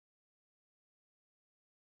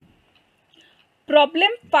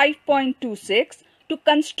Problem 5.26. To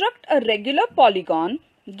construct a regular polygon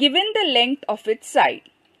given the length of its side.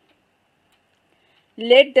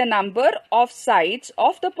 Let the number of sides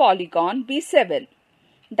of the polygon be 7.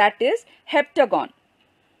 That is heptagon.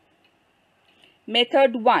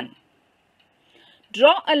 Method 1.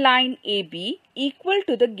 Draw a line AB equal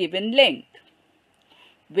to the given length.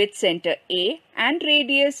 With center A and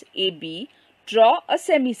radius AB, draw a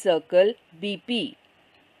semicircle BP.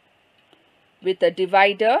 With a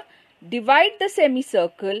divider, divide the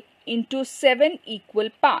semicircle into 7 equal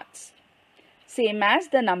parts, same as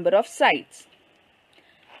the number of sides.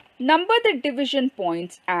 Number the division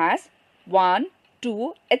points as 1,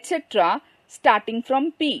 2, etc. starting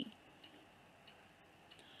from P.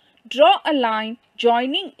 Draw a line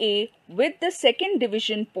joining A with the second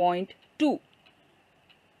division point 2.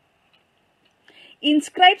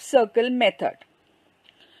 Inscribe circle method.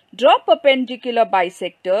 Draw perpendicular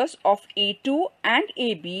bisectors of A2 and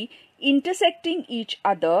AB intersecting each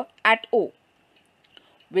other at O.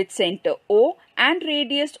 With center O and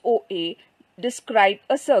radius OA, describe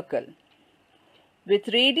a circle. With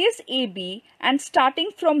radius AB and starting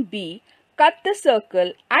from B, cut the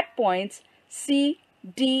circle at points C,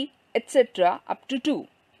 D, etc. up to 2.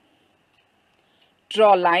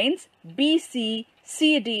 Draw lines BC,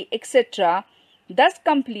 CD, etc. thus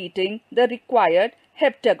completing the required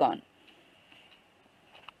heptagon.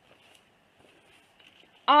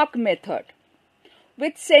 Arc method.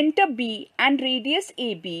 With center B and radius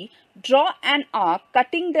AB, draw an arc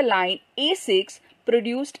cutting the line A6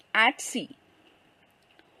 produced at C.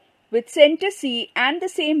 With center C and the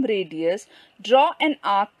same radius, draw an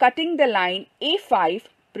arc cutting the line A5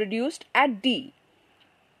 produced at D.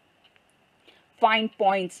 Find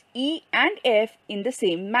points E and F in the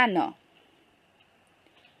same manner.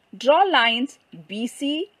 Draw lines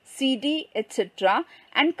BC, CD, etc.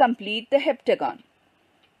 and complete the heptagon.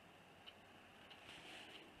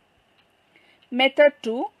 Method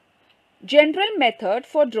 2. General method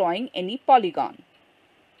for drawing any polygon.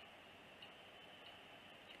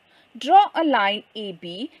 Draw a line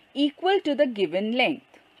AB equal to the given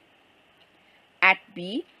length. At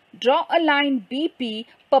B, draw a line BP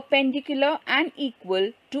perpendicular and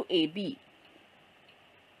equal to AB.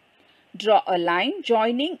 Draw a line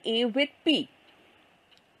joining A with P.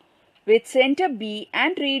 With center B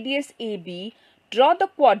and radius AB, draw the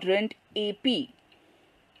quadrant AP.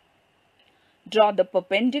 Draw the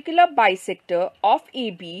perpendicular bisector of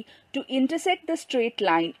AB to intersect the straight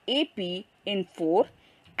line AP in 4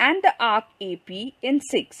 and the arc AP in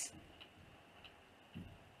 6.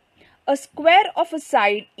 A square of a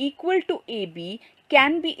side equal to AB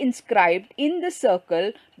can be inscribed in the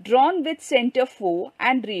circle drawn with center 4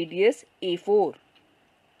 and radius A4.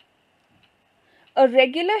 A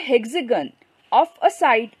regular hexagon of a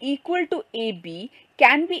side equal to AB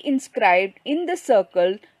can be inscribed in the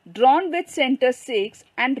circle drawn with center 6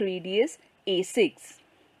 and radius A6.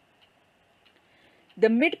 The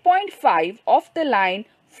midpoint 5 of the line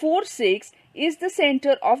 4, 6 is the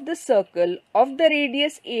center of the circle of the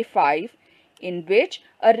radius A5, in which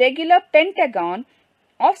a regular pentagon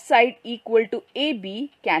of side equal to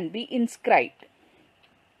AB can be inscribed.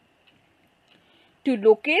 To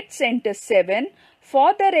locate center 7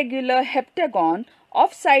 for the regular heptagon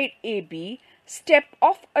of side AB, step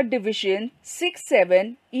of a division 6,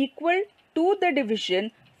 7 equal to the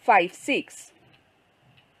division 5, 6.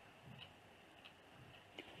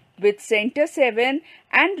 With center 7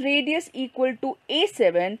 and radius equal to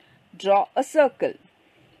A7, draw a circle.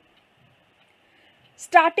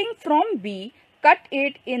 Starting from B, cut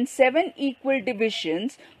it in 7 equal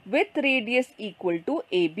divisions with radius equal to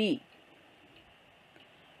AB.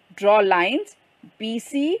 Draw lines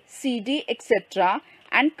BC, CD, etc.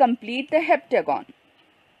 and complete the heptagon.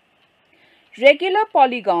 Regular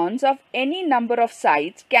polygons of any number of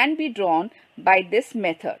sides can be drawn by this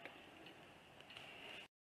method.